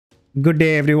Good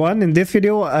day everyone. In this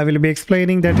video, I will be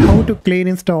explaining that how to clean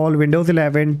install Windows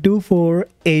 11 2.4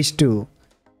 H2.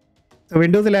 So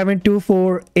Windows 11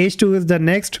 2.4 H2 is the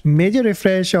next major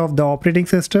refresh of the operating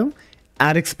system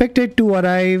and expected to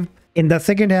arrive in the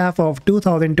second half of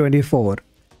 2024.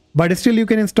 But still you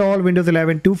can install Windows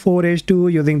 11 2.4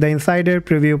 H2 using the Insider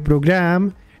Preview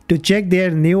program to check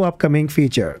their new upcoming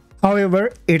feature.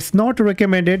 However, it's not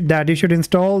recommended that you should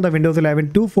install the Windows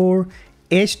 11 2.4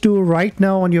 H2 right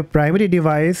now on your primary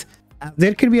device, as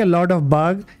there can be a lot of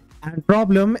bug and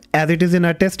problem as it is in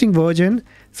a testing version.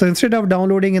 So instead of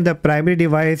downloading in the primary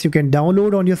device, you can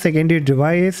download on your secondary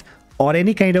device or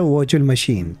any kind of virtual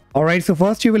machine. Alright, so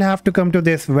first you will have to come to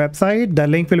this website. The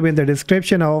link will be in the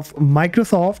description of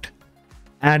Microsoft,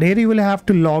 and here you will have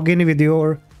to log in with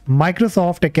your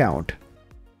Microsoft account.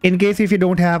 In case if you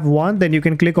don't have one, then you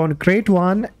can click on create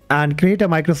one and create a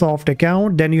Microsoft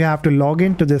account. Then you have to log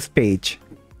into this page.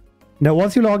 Now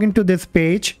once you log into this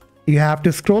page, you have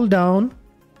to scroll down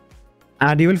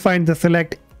and you will find the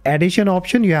select edition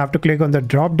option. You have to click on the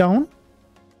drop down,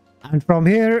 and from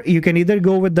here you can either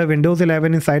go with the Windows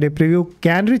 11 Insider Preview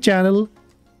Canary channel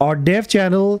or Dev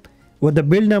channel with the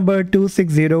build number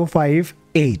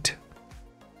 26058.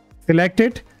 Select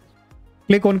it,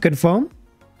 click on confirm,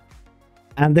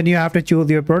 and then you have to choose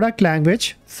your product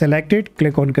language. Select it,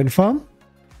 click on confirm,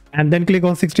 and then click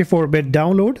on 64-bit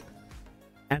download,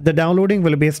 and the downloading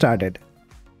will be started.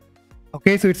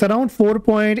 Okay, so it's around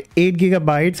 4.8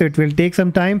 gigabytes, so it will take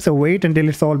some time, so wait until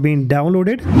it's all been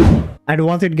downloaded. And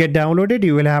once it get downloaded,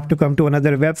 you will have to come to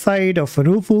another website of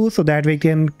Rufus so that we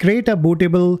can create a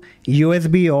bootable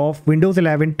USB of Windows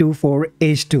 11 2.4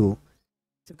 H2.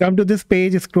 So come to this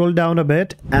page, scroll down a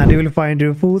bit, and you will find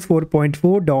Rufus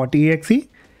 4.4.exe.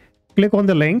 Click on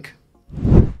the link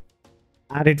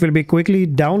and it will be quickly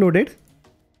downloaded.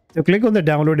 So click on the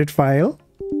downloaded file,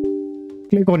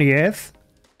 click on yes,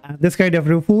 and this kind of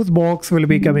Rufus box will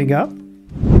be coming up.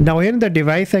 Now here in the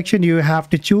device section, you have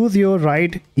to choose your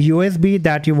right USB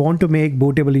that you want to make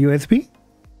bootable USB.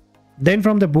 Then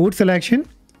from the boot selection,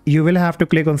 you will have to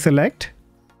click on select.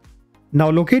 Now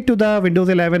locate to the Windows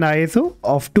 11 ISO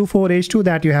of 2.4 H2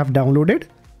 that you have downloaded.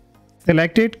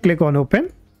 Select it, click on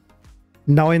open.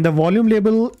 Now in the volume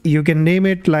label, you can name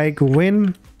it like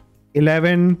Win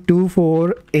 11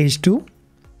 2.4 H2,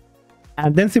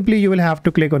 and then simply you will have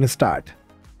to click on start.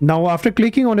 Now after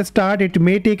clicking on start, it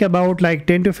may take about like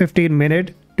 10 to 15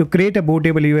 minutes to create a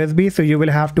bootable USB, so you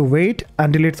will have to wait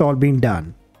until it's all been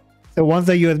done. So once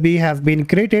the USB has been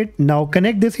created, now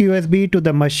connect this USB to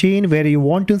the machine where you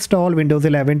want to install Windows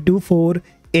 11 2.4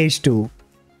 H2.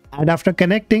 And after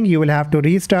connecting, you will have to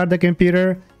restart the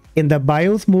computer in the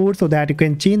BIOS mode so that you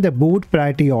can change the boot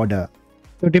priority order.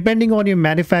 So depending on your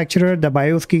manufacturer, the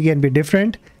BIOS key can be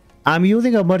different. I'm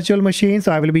using a virtual machine,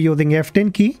 so I will be using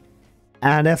F10 key.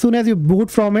 And as soon as you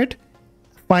boot from it,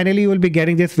 finally you will be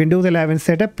getting this Windows 11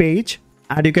 setup page.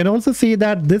 And you can also see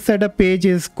that this setup page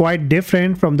is quite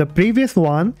different from the previous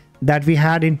one that we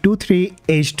had in 2.3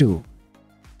 H2. So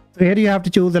here you have to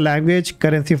choose the language,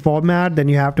 currency format, then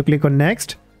you have to click on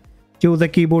next. Choose the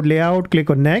keyboard layout, click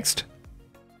on next.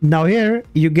 Now here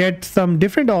you get some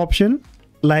different option,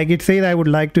 like it says I would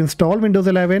like to install Windows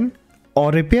 11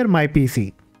 or repair my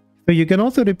PC. So you can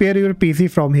also repair your PC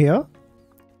from here.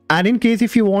 And in case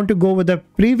if you want to go with the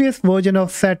previous version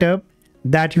of setup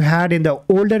that you had in the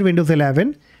older Windows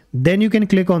 11, then you can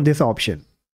click on this option.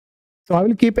 So I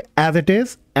will keep as it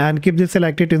is and keep this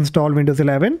selected to install Windows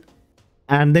 11,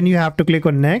 and then you have to click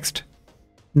on next.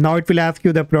 Now it will ask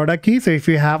you the product key, so if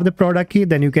you have the product key,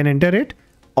 then you can enter it,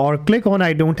 or click on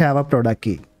I don't have a product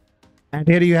key. And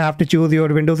here you have to choose your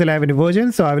Windows 11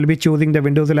 version, so I will be choosing the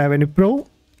Windows 11 Pro.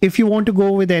 If you want to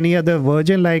go with any other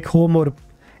version like Home or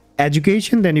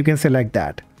Education, then you can select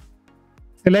that.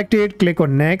 Select it, click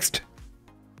on next.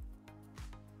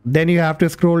 Then you have to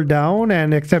scroll down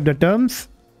and accept the terms.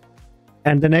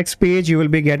 And the next page you will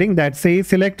be getting that says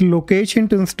select location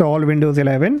to install Windows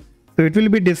 11. So it will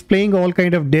be displaying all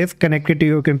kind of disks connected to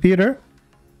your computer.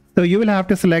 So you will have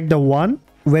to select the one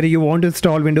where you want to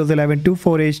install Windows 11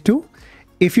 2.4 H2.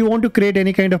 If you want to create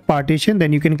any kind of partition,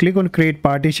 then you can click on create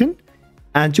partition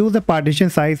and choose the partition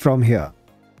size from here.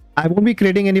 I won't be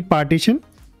creating any partition,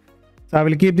 so I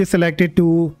will keep this selected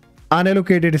to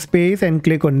unallocated space and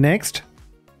click on next.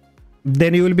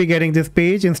 Then you will be getting this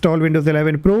page, install Windows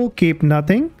 11 Pro, keep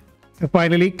nothing. So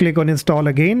finally click on install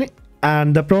again,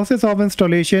 and the process of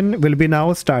installation will be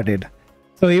now started.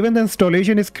 So even the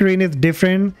installation screen is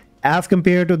different as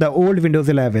compared to the old Windows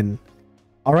 11.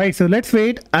 Alright, so let's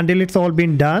wait until it's all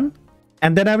been done,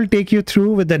 and then I will take you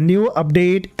through with the new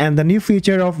update and the new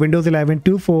feature of Windows 11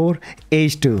 2.4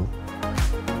 H2.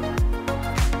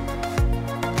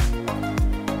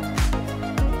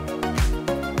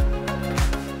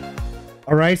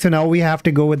 Alright, so now we have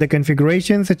to go with the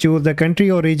configuration. So choose the country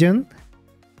or region,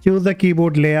 choose the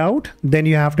keyboard layout, then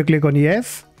you have to click on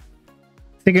yes.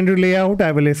 Secondary layout,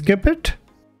 I will skip it.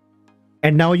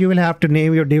 And now you will have to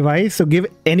name your device. So give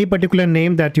any particular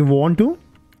name that you want to.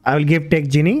 I will give Tech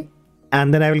Genie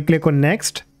and then I will click on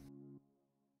next.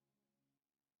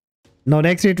 Now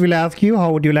next it will ask you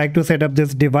how would you like to set up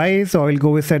this device. So I will go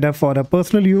with setup for a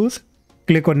personal use.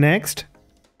 Click on next.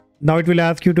 Now it will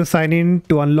ask you to sign in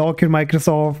to unlock your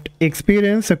Microsoft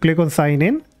experience. So click on sign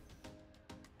in.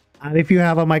 And if you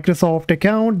have a Microsoft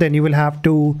account, then you will have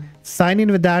to sign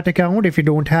in with that account. If you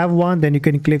don't have one, then you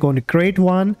can click on create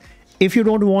one. If you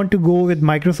don't want to go with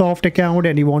Microsoft account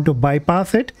and you want to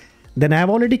bypass it, then I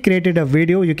have already created a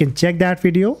video. You can check that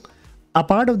video.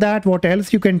 Apart of that, what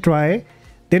else you can try?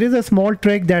 There is a small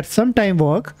trick that sometime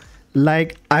work.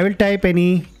 Like I will type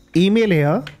any email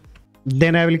here.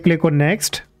 Then I will click on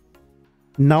next.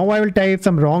 Now I will type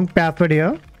some wrong password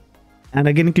here. And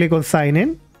again click on sign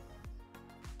in.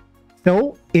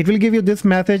 So it will give you this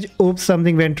message, oops,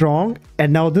 something went wrong.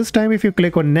 And now this time if you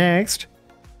click on next,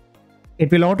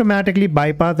 it will automatically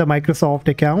bypass the Microsoft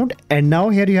account. And now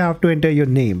here you have to enter your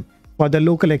name for the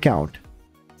local account.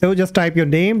 So just type your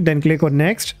name, then click on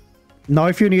next. Now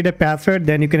if you need a password,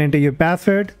 then you can enter your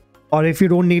password. Or if you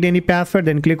don't need any password,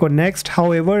 then click on next.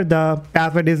 However, the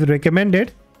password is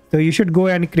recommended. So you should go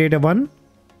and create a one.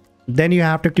 Then you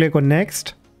have to click on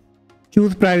next.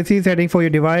 Choose privacy setting for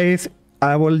your device.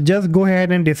 I will just go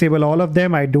ahead and disable all of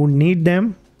them. I don't need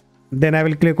them. Then I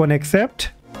will click on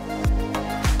accept.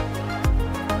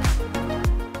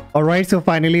 Alright, so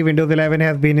finally Windows 11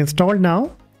 has been installed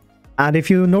now. And if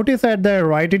you notice at the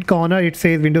right hand corner, it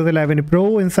says Windows 11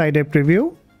 Pro inside a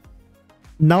preview.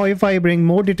 Now if I bring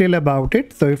more detail about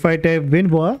it, so if I type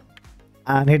WinWa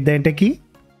and hit the enter key.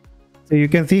 So you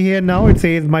can see here now it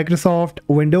says Microsoft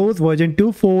Windows version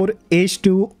 2.4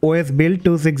 H2 OS build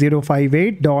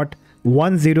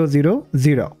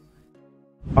 26058.1000.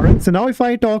 Alright, so now if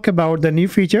I talk about the new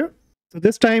feature, so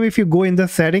this time if you go in the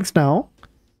settings now,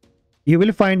 you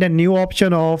will find a new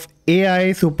option of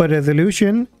AI super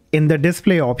resolution in the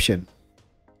display option.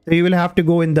 So you will have to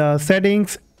go in the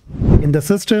settings, in the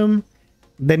system,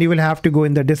 then you will have to go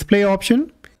in the display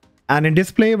option. And in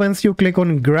display, once you click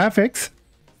on graphics,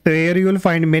 so here you will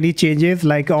find many changes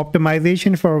like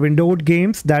optimization for windowed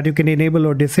games that you can enable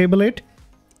or disable it.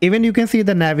 Even you can see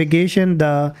the navigation,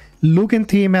 the look and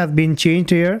theme has been changed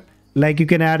here. Like you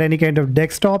can add any kind of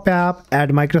desktop app,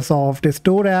 add Microsoft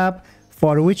Store app,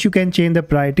 for which you can change the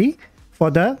priority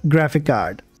for the graphic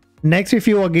card. Next, if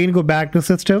you again go back to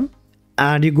system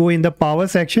and you go in the power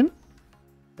section,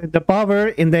 the power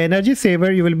in the energy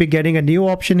saver, you will be getting a new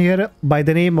option here by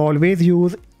the name always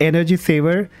use energy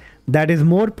saver. That is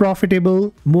more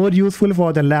profitable, more useful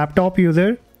for the laptop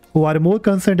user who are more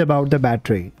concerned about the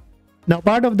battery. Now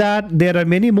part of that, there are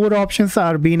many more options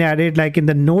are being added like in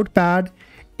the notepad.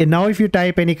 And now if you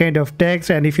type any kind of text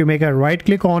and if you make a right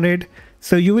click on it,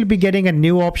 so you will be getting a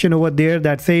new option over there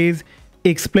that says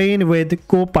explain with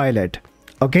Copilot.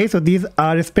 Okay, so these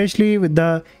are especially with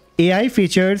the AI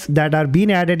features that are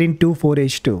being added in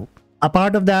 2.4H2.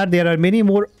 Apart of that, there are many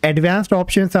more advanced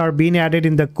options are being added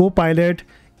in the Copilot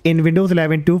in Windows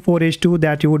 11 2.4H2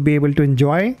 that you would be able to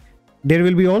enjoy. There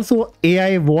will be also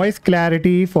AI voice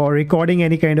clarity for recording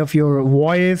any kind of your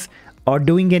voice or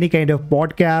doing any kind of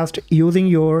podcast using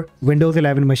your Windows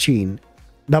 11 machine.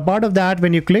 The part of that,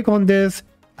 when you click on this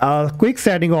quick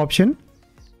setting option,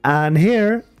 and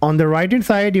here on the right hand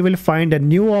side, you will find a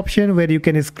new option where you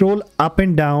can scroll up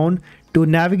and down to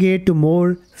navigate to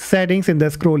more settings in the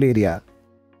scroll area.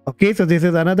 Okay, so this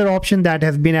is another option that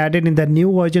has been added in the new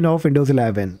version of Windows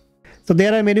 11. So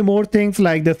there are many more things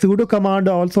like the sudo command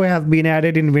also has been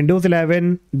added in Windows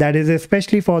 11 that is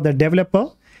especially for the developer.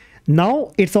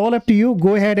 Now it's all up to you.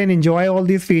 Go ahead and enjoy all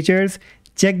these features.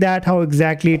 Check that how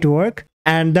exactly it works.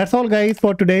 And that's all guys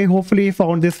for today. Hopefully you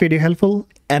found this video helpful.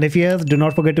 And if yes, do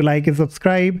not forget to like and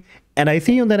subscribe. And I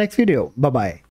see you in the next video. Bye bye.